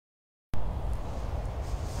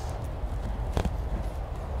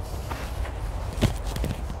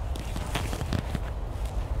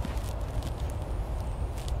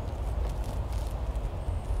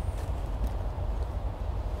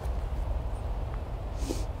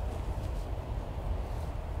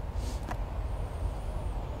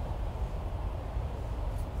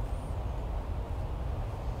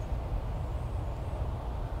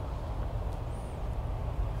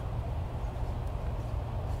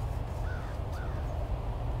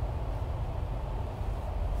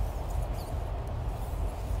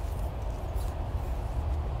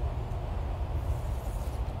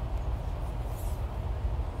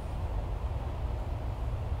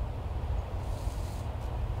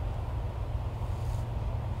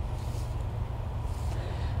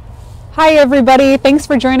Hi everybody, thanks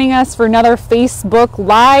for joining us for another Facebook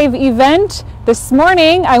Live event. This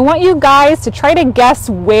morning I want you guys to try to guess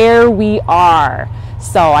where we are.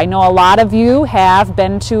 So I know a lot of you have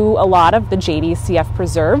been to a lot of the JDCF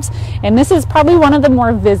preserves, and this is probably one of the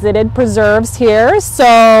more visited preserves here.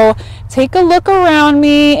 So take a look around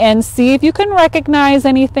me and see if you can recognize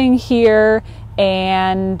anything here,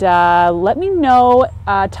 and let me know,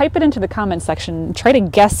 type it into the comment section, try to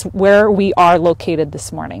guess where we are located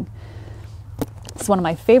this morning. It's one of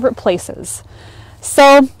my favorite places.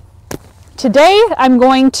 So today I'm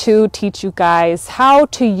going to teach you guys how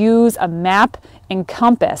to use a map and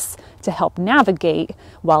compass to help navigate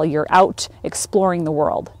while you're out exploring the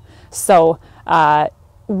world. So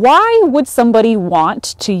why would somebody want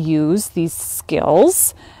to use these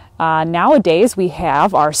skills? Nowadays we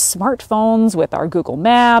have our smartphones with our Google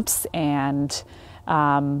Maps, and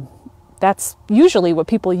that's usually what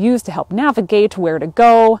people use to help navigate where to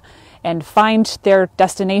go and find their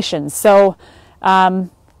destinations. So the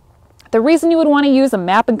reason you would want to use a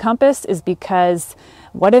map and compass is because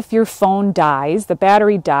what if your phone dies, the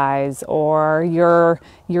battery dies, or your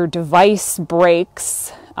device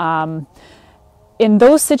breaks? In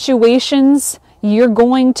those situations, you're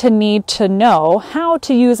going to need to know how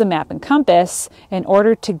to use a map and compass in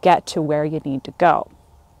order to get to where you need to go.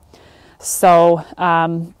 So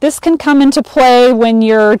this can come into play when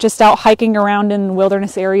you're just out hiking around in the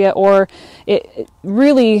wilderness area, or it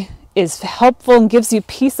really is helpful and gives you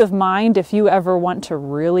peace of mind if you ever want to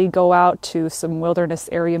really go out to some wilderness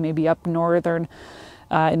area, maybe up northern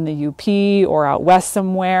in the UP or out west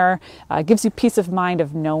somewhere. It gives you peace of mind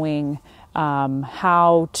of knowing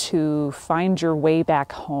how to find your way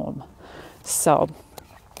back home. So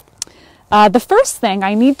the first thing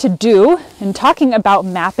I need to do in talking about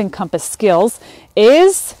map and compass skills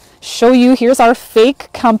is show you, here's our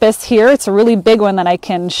fake compass here. It's a really big one that I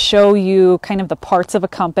can show you kind of the parts of a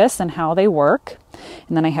compass and how they work.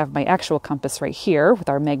 And then I have my actual compass right here with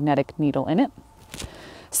our magnetic needle in it.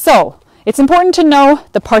 So it's important to know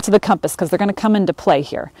the parts of the compass because they're going to come into play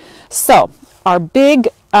here. So our big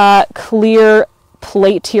clear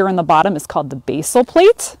plate here on the bottom is called the basal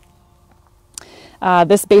plate.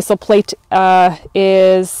 This basal plate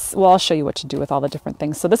is, well, I'll show you what to do with all the different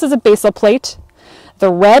things. So this is a basal plate.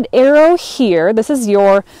 The red arrow here, this is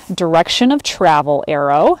your direction of travel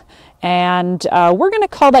arrow. And we're going to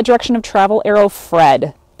call that direction of travel arrow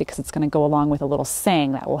Fred, because it's going to go along with a little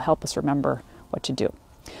saying that will help us remember what to do.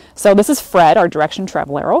 So this is Fred, our direction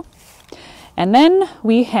travel arrow. And then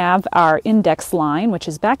we have our index line, which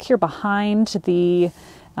is back here behind the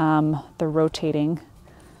rotating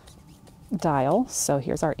dial. So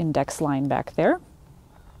here's our index line back there.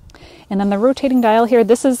 And then the rotating dial here,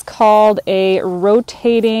 this is called a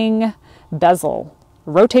rotating bezel.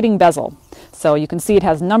 Rotating bezel. So you can see it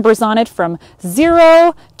has numbers on it from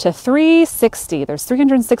 0 to 360. There's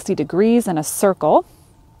 360 degrees in a circle.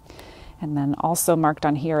 And then also marked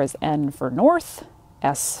on here is N for north,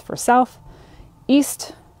 S for south,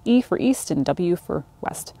 east, E for east, and W for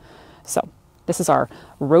west. So this is our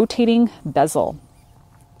rotating bezel.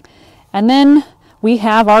 And then we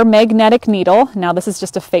have our magnetic needle. Now this is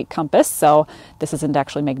just a fake compass, so this isn't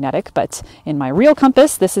actually magnetic, but in my real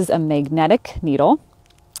compass, this is a magnetic needle.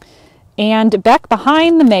 And back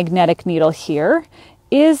behind the magnetic needle here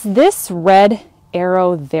is this red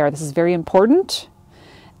arrow there. This is very important.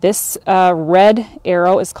 This red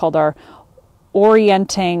arrow is called our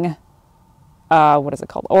orienting,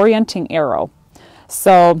 Orienting arrow.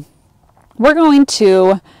 So we're going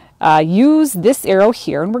to use this arrow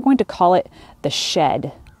here, and we're going to call it the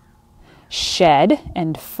shed. Shed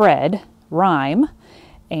and Fred rhyme,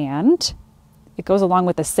 and it goes along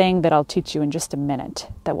with the saying that I'll teach you in just a minute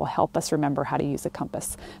that will help us remember how to use a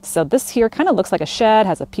compass. So this here kind of looks like a shed,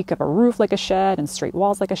 has a peak of a roof like a shed, and straight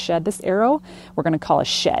walls like a shed. This arrow we're going to call a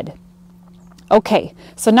shed. Okay,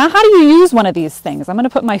 so now how do you use one of these things? I'm going to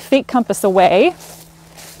put my fake compass away,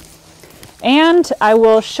 and I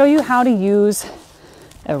will show you how to use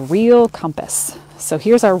a real compass. So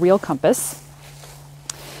here's our real compass.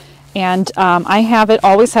 And I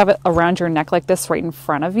always have it around your neck like this right in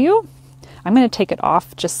front of you. I'm going to take it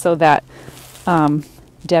off just so that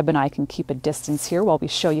Deb and I can keep a distance here while we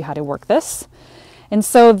show you how to work this. And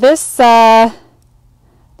so this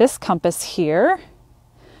compass here,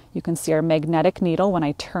 you can see our magnetic needle. When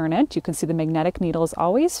I turn it, you can see the magnetic needle is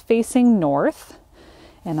always facing north.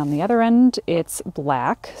 And on the other end, it's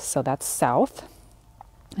black, so that's south.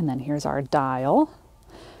 And then here's our dial,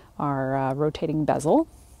 our rotating bezel.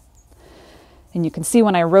 And you can see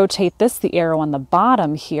when I rotate this, the arrow on the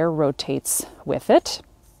bottom here rotates with it.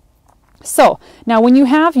 So now when you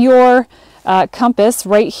have your compass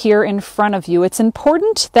right here in front of you, it's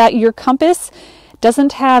important that your compass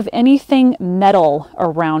doesn't have anything metal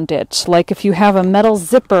around it. Like if you have a metal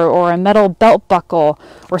zipper or a metal belt buckle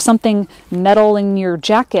or something metal in your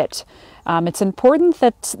jacket, it's important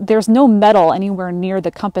that there's no metal anywhere near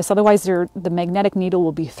the compass. Otherwise, the magnetic needle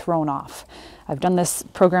will be thrown off. I've done this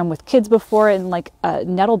program with kids before, and like a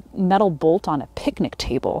metal bolt on a picnic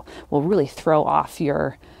table will really throw off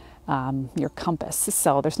your compass.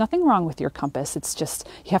 So there's nothing wrong with your compass. It's just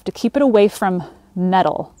you have to keep it away from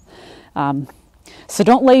metal. So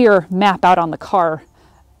don't lay your map out on the car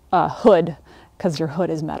hood, because your hood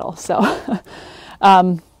is metal. So,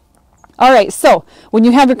 all right. So when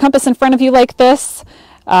you have your compass in front of you like this,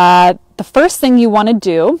 the first thing you want to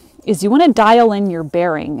do is you want to dial in your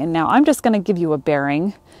bearing. And now I'm just going to give you a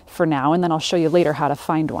bearing for now, and then I'll show you later how to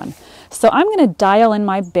find one. So I'm going to dial in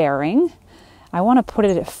my bearing. I want to put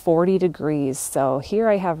it at 40 degrees. So here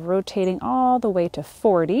I have rotating all the way to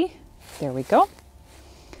 40. There we go.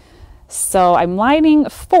 So I'm lining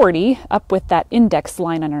 40 up with that index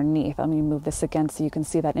line underneath. Let me move this again so you can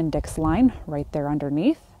see that index line right there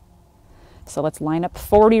underneath. So let's line up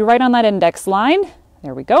 40 right on that index line.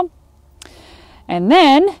 There we go. And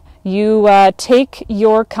then you take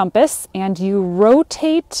your compass and you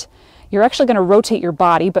rotate. You're actually going to rotate your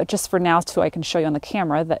body, but just for now so I can show you on the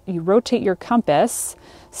camera, that you rotate your compass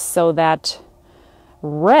so that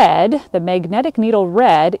red, the magnetic needle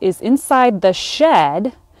red, is inside the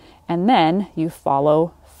shed, and then you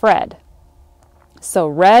follow Fred. So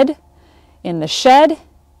red in the shed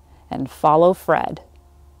and follow Fred.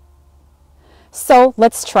 So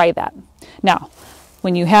let's try that. Now,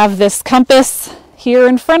 when you have this compass here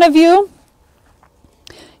in front of you,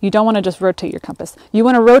 you don't want to just rotate your compass. You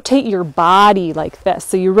want to rotate your body like this.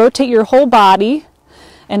 So you rotate your whole body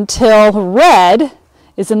until red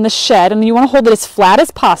is in the shed, and you want to hold it as flat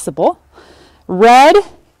as possible. Red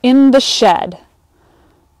in the shed.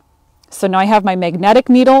 So now I have my magnetic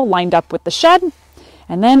needle lined up with the shed,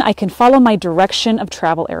 and then I can follow my direction of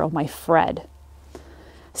travel arrow, my Fred.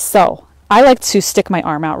 So I like to stick my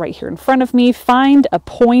arm out right here in front of me, find a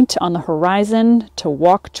point on the horizon to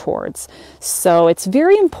walk towards. So it's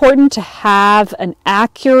very important to have an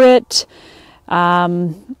accurate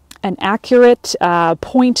point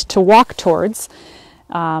to walk towards.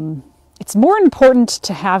 It's more important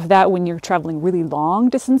to have that when you're traveling really long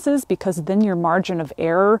distances, because then your margin of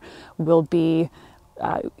error will be,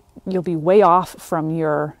 you'll be way off from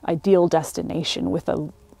your ideal destination with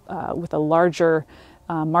a larger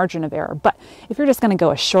margin of error. But if you're just going to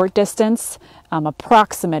go a short distance,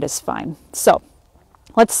 approximate is fine. So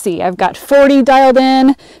let's see, I've got 40 dialed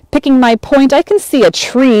in, picking my point. I can see a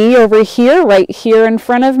tree over here, right here in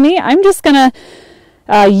front of me. I'm just going to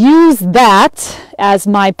use that as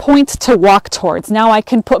my point to walk towards. Now I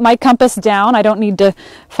can put my compass down. I don't need to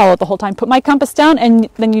follow it the whole time. Put my compass down, and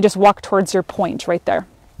then you just walk towards your point right there.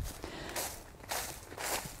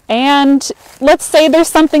 And let's say there's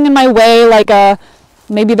something in my way, like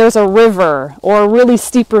maybe there's a river or a really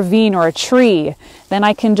steep ravine or a tree. Then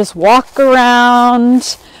I can just walk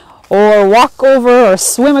around or walk over or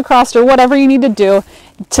swim across or whatever you need to do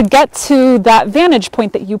to get to that vantage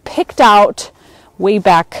point that you picked out way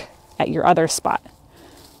back at your other spot.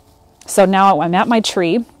 So now I'm at my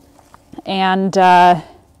tree, and I'm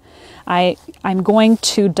going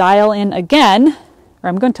to dial in again, or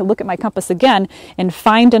I'm going to look at my compass again and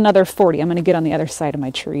find another 40. I'm going to get on the other side of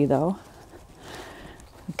my tree though.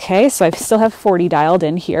 Okay, so I still have 40 dialed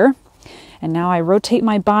in here. And now I rotate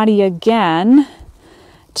my body again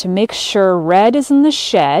to make sure red is in the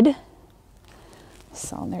shed.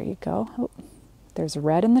 So there you go. Oh, there's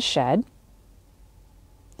red in the shed.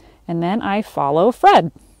 And then I follow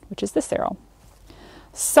Fred, which is this arrow.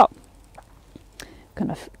 So I'm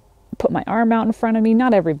going to put my arm out in front of me.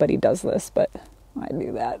 Not everybody does this, but I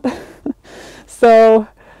do that. So,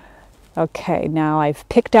 okay, now I've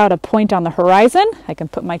picked out a point on the horizon. I can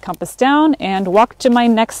put my compass down and walk to my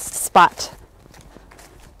next spot.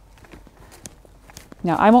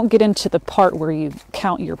 Now, I won't get into the part where you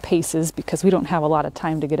count your paces because we don't have a lot of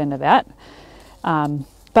time to get into that.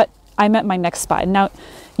 But I'm at my next spot. And now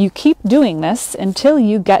you keep doing this until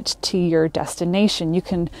you get to your destination. You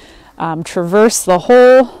can traverse the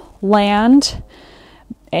whole land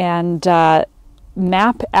and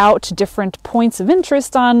map out different points of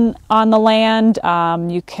interest on the land.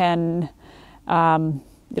 You can,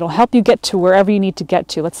 it'll help you get to wherever you need to get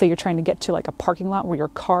to. Let's say you're trying to get to like a parking lot where your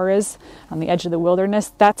car is on the edge of the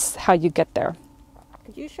wilderness. That's how you get there.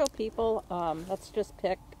 Could you show people, let's just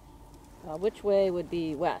pick which way would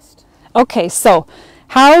be west? Okay, so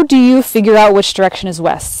how do you figure out which direction is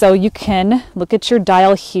west? So you can look at your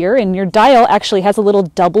dial here, and your dial actually has a little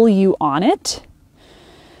W on it.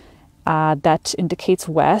 That indicates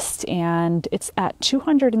west, and it's at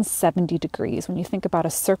 270 degrees. When you think about a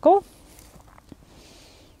circle,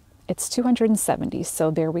 it's 270.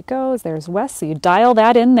 So there we go. There's west. So you dial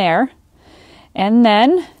that in there, and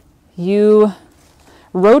then you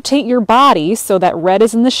rotate your body so that red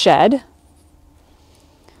is in the shed.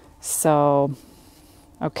 So,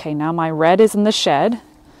 okay, now my red is in the shed.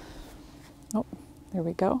 Oh, there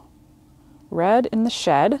we go. Red in the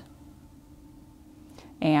shed.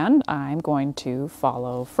 And I'm going to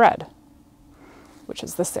follow Fred, which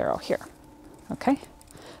is this arrow here. Okay,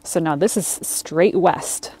 so now this is straight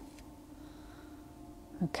west.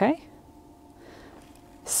 Okay,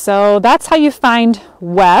 so that's how you find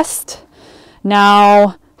west.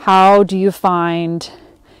 Now, how do you find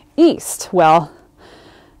east? Well,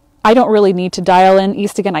 I don't really need to dial in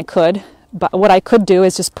east again. I could, but what I could do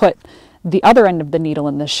is just put the other end of the needle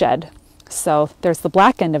in the shed. So there's the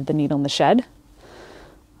black end of the needle in the shed.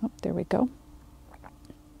 Oh, there we go.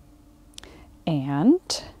 And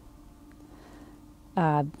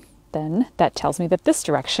then that tells me that this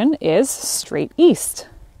direction is straight east.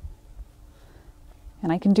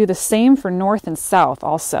 And I can do the same for north and south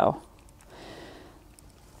also.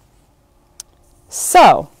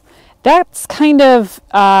 So that's kind of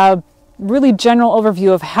a really general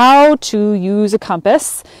overview of how to use a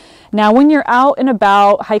compass. Now, when you're out and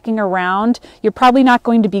about hiking around, you're probably not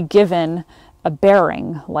going to be given a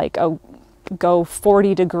bearing, like go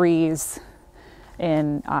 40 degrees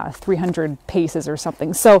in 300 paces or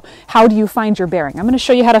something. So how do you find your bearing? I'm going to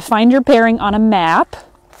show you how to find your bearing on a map.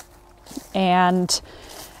 And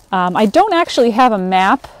I don't actually have a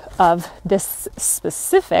map of this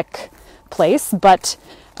specific place, but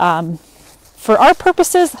for our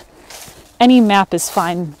purposes, any map is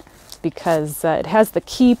fine because it has the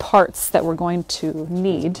key parts that we're going to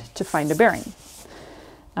need to find a bearing.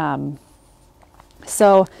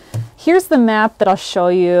 So here's the map that I'll show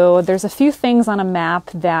you. There's a few things on a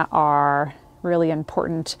map that are really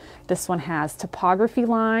important. This one has topography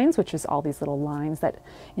lines, which is all these little lines that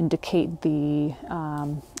indicate the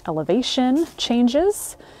elevation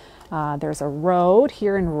changes. There's a road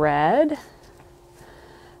here in red.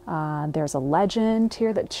 There's a legend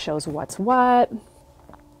here that shows what's what.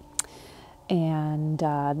 And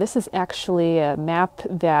this is actually a map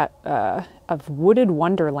that of Wooded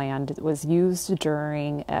Wonderland. It was used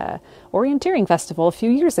during a orienteering festival a few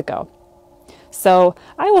years ago. So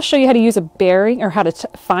I will show you how to use a bearing, or how to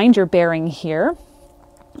find your bearing here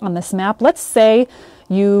on this map. Let's say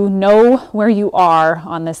you know where you are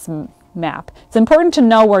on this map. It's important to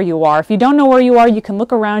know where you are. If you don't know where you are, you can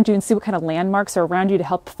look around you and see what kind of landmarks are around you to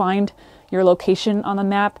help find your location on the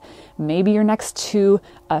map. Maybe you're next to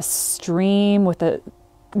a stream with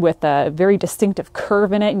a very distinctive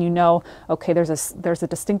curve in it, and you know, okay, there's a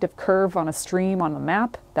distinctive curve on a stream on the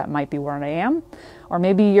map. That might be where I am. Or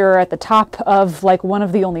maybe you're at the top of like one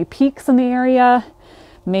of the only peaks in the area.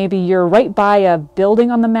 Maybe you're right by a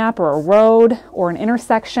building on the map, or a road, or an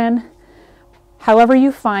intersection. However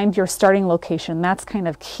you find your starting location, that's kind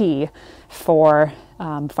of key for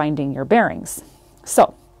finding your bearings.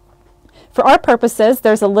 So for our purposes,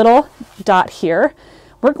 there's a little dot here.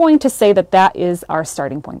 We're going to say that that is our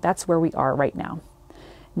starting point. That's where we are right now.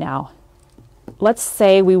 Now, let's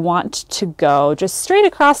say we want to go just straight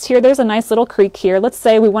across here. There's a nice little creek here. Let's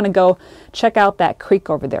say we want to go check out that creek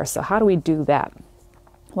over there. So how do we do that?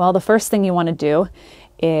 Well, the first thing you want to do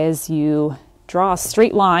is you draw a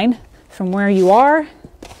straight line from where you are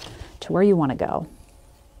to where you want to go.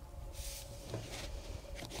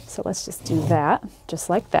 So let's just do that, just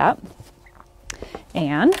like that.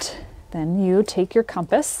 And then you take your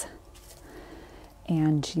compass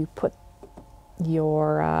and you put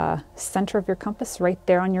your center of your compass right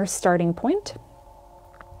there on your starting point.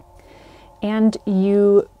 And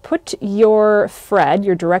you put your Fred,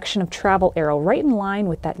 your direction of travel arrow, right in line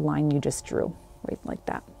with that line you just drew, right like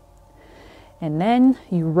that. And then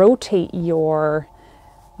you rotate your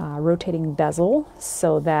rotating bezel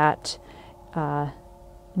so that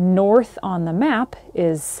north on the map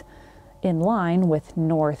is in line with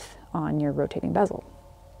north on your rotating bezel.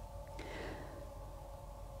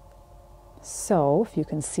 So if you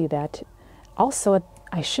can see that, also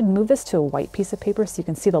I should move this to a white piece of paper so you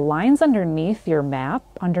can see the lines underneath your map,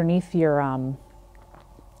 underneath your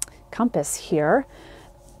compass here,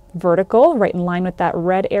 vertical, right in line with that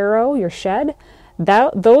red arrow, your shed.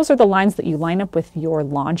 Those are the lines that you line up with your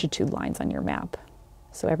longitude lines on your map.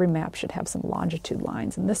 So every map should have some longitude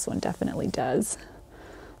lines, and this one definitely does.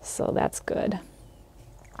 So that's good.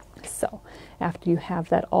 So after you have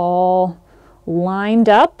that all lined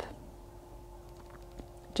up,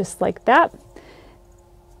 just like that,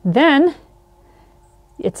 then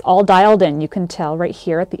it's all dialed in. You can tell right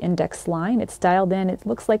here at the index line, it's dialed in. It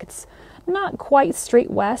looks like it's not quite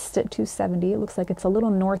straight west at 270. It looks like it's a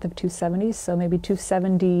little north of 270, so maybe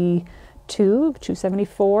 272,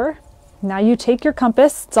 274. Now you take your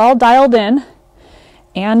compass, it's all dialed in,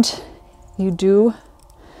 and you do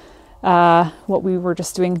what we were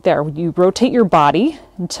just doing there. You rotate your body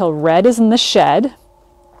until red is in the shed,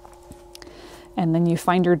 and then you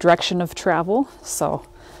find your direction of travel. So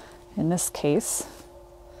in this case,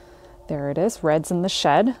 there it is, red's in the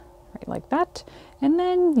shed, right like that. And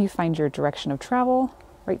then you find your direction of travel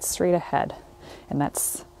right straight ahead. And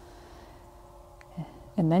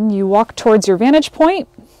then you walk towards your vantage point.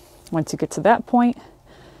 Once you get to that point,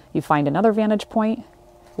 you find another vantage point,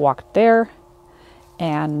 walk there,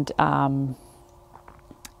 and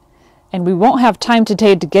we won't have time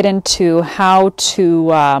today to get into how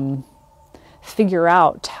to figure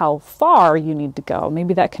out how far you need to go.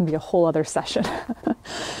 Maybe that can be a whole other session.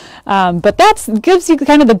 But that gives you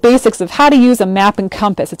kind of the basics of how to use a map and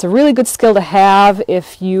compass. It's a really good skill to have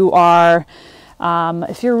if you are,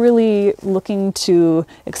 if you're really looking to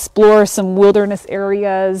explore some wilderness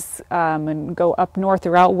areas and go up north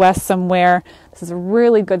or out west somewhere. This is a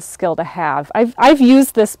really good skill to have. I've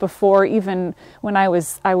used this before, even when I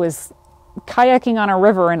was kayaking on a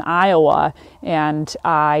river in Iowa, and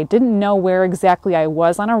I didn't know where exactly I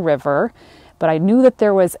was on a river, but I knew that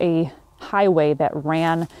there was a highway that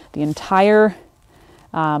ran the entire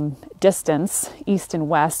distance, east and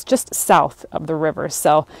west, just south of the river.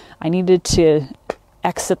 So I needed to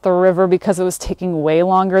exit the river because it was taking way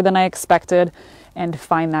longer than I expected and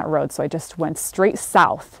find that road. So I just went straight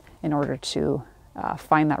south in order to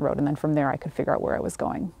find that road. And then from there I could figure out where I was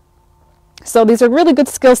going. So these are really good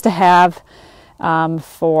skills to have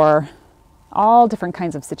for all different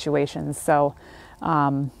kinds of situations. So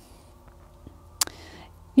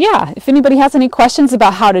yeah, if anybody has any questions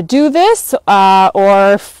about how to do this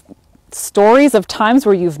or stories of times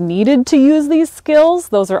where you've needed to use these skills,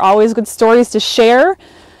 those are always good stories to share.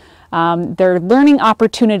 They're learning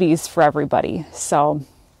opportunities for everybody. So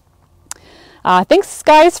thanks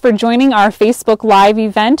guys for joining our Facebook Live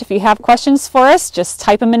event. If you have questions for us, just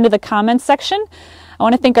type them into the comments section. I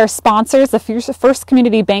want to thank our sponsors, the First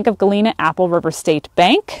Community Bank of Galena, Apple River State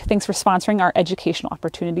Bank. Thanks for sponsoring our educational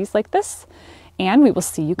opportunities like this. And we will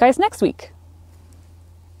see you guys next week.